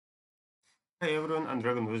Hey everyone, I'm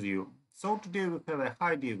Dragon with you. So today we have a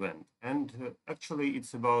Heidi event, and actually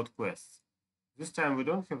it's about quests. This time we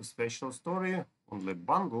don't have special story, only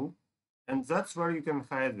bundle, and that's where you can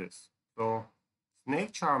hide this. So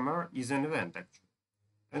Snake Charmer is an event actually.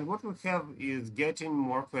 And what we have is getting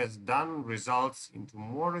more quests done results into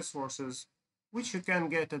more resources, which you can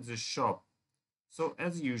get at the shop. So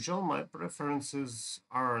as usual, my preferences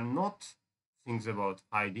are not things about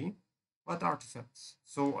Heidi, but artifacts.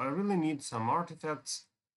 So I really need some artifacts,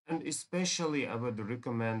 and especially I would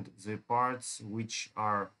recommend the parts which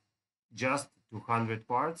are just 200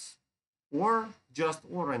 parts or just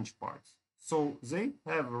orange parts. So they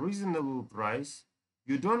have reasonable price.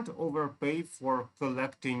 You don't overpay for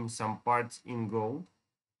collecting some parts in gold.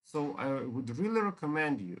 So I would really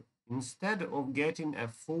recommend you, instead of getting a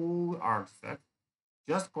full artifact,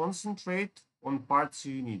 just concentrate on parts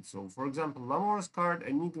you need. So for example, Lamora's card,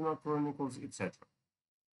 Enigma Chronicles, etc.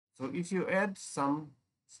 So if you add some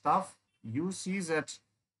stuff, you see that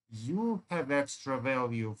you have extra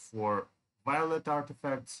value for violet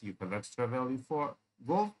artifacts, you have extra value for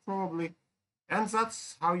gold probably, and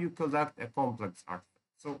that's how you collect a complex artifact.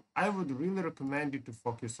 So I would really recommend you to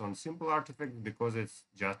focus on simple artifacts because it's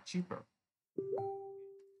just cheaper.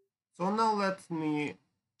 So now let me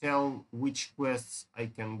tell which quests I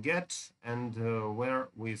can get and where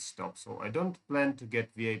we stop. So I don't plan to get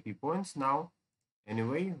VIP points now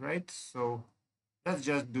anyway, right? So let's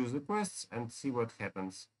just do the quests and see what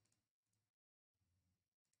happens.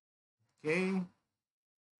 Okay,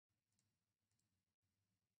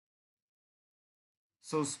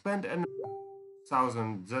 so spend an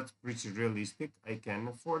 1,000, that's pretty realistic. I can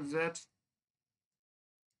afford that.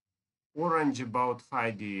 Orange about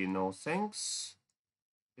Heidi, no thanks.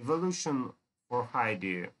 Evolution for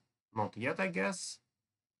Heidi, not yet, I guess.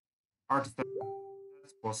 Artifact,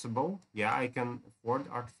 that's possible. Yeah, I can afford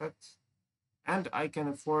artifacts. And I can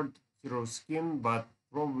afford hero skin, but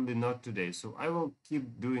probably not today. So I will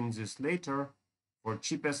keep doing this later for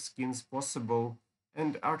cheapest skins possible.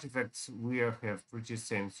 And artifacts, we have pretty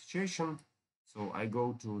same situation. So I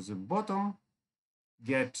go to the bottom,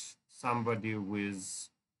 get somebody with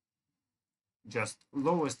just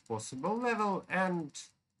lowest possible level and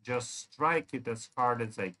just strike it as hard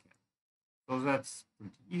as I can. So that's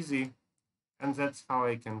pretty easy. And that's how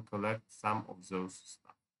I can collect some of those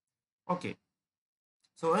stuff. Okay,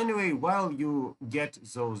 so anyway, while you get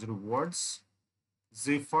those rewards,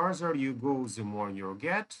 the farther you go, the more you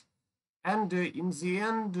get. And in the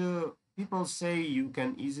end, people say you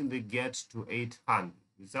can easily get to 800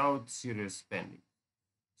 without serious spending.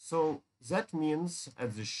 So that means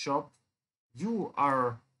at the shop, you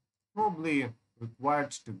are probably required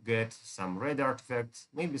to get some red artifacts,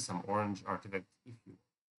 maybe some orange artifacts if you.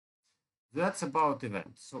 That's about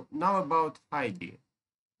event. So now about Heidi.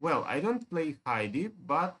 Well, I don't play Heidi,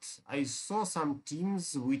 but I saw some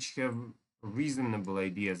teams which have reasonable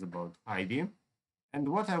ideas about Heidi. And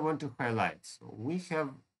what I want to highlight. So we have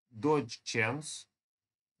dodge chance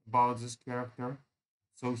about this character.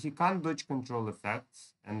 So he can't dodge control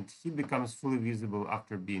effects and he becomes fully visible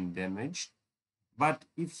after being damaged. But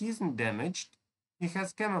if he isn't damaged, he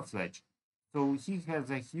has camouflage. So he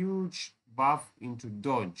has a huge buff into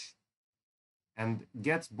dodge and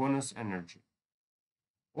gets bonus energy.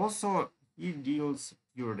 Also, he deals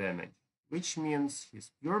pure damage, which means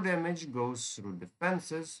his pure damage goes through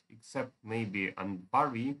defenses, except maybe on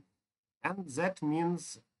Barry, and that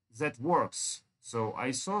means that works. So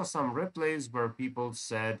I saw some replays where people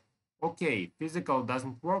said, okay, physical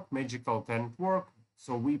doesn't work, magical can't work,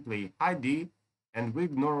 so we play Heidi and we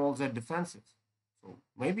ignore all the defenses. So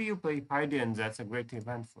maybe you play Heidi and that's a great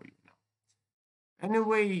event for you now.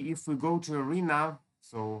 Anyway, if we go to arena,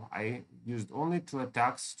 so I used only 2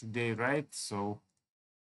 attacks today, right? So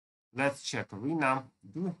let's check arena.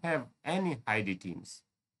 Do you have any Heidi teams?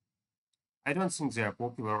 I don't think they are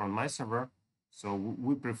popular on my server, so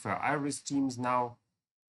we prefer Iris teams now.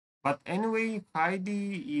 But anyway,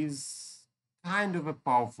 Heidi is kind of a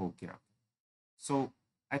powerful character. So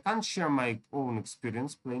I can't share my own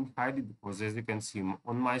experience playing Heidi because as you can see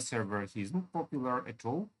on my server, he isn't popular at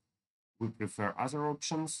all. We prefer other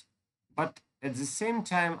options. But at the same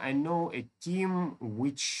time, I know a team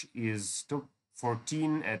which is top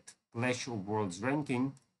 14 at Clash of Worlds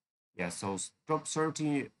ranking. Yeah, so top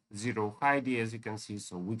 30, zero Heidi, as you can see,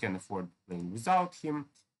 so we can afford playing without him.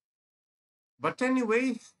 But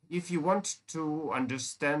anyway, if you want to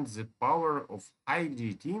understand the power of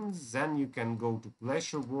Heidi teams, then you can go to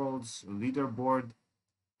Clash of Worlds leaderboard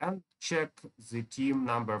and check the team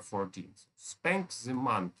number 14, so Spank the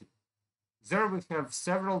Monkey. There we have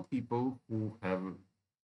several people who have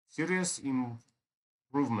serious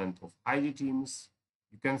improvement of ID teams.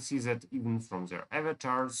 You can see that even from their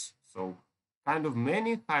avatars. So kind of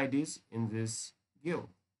many Heidis in this guild.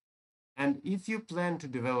 And if you plan to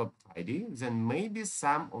develop Heidi, then maybe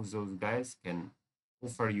some of those guys can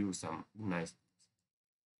offer you some nice things.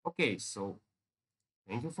 Okay, so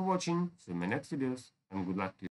thank you for watching. See you in my next videos and good luck to you.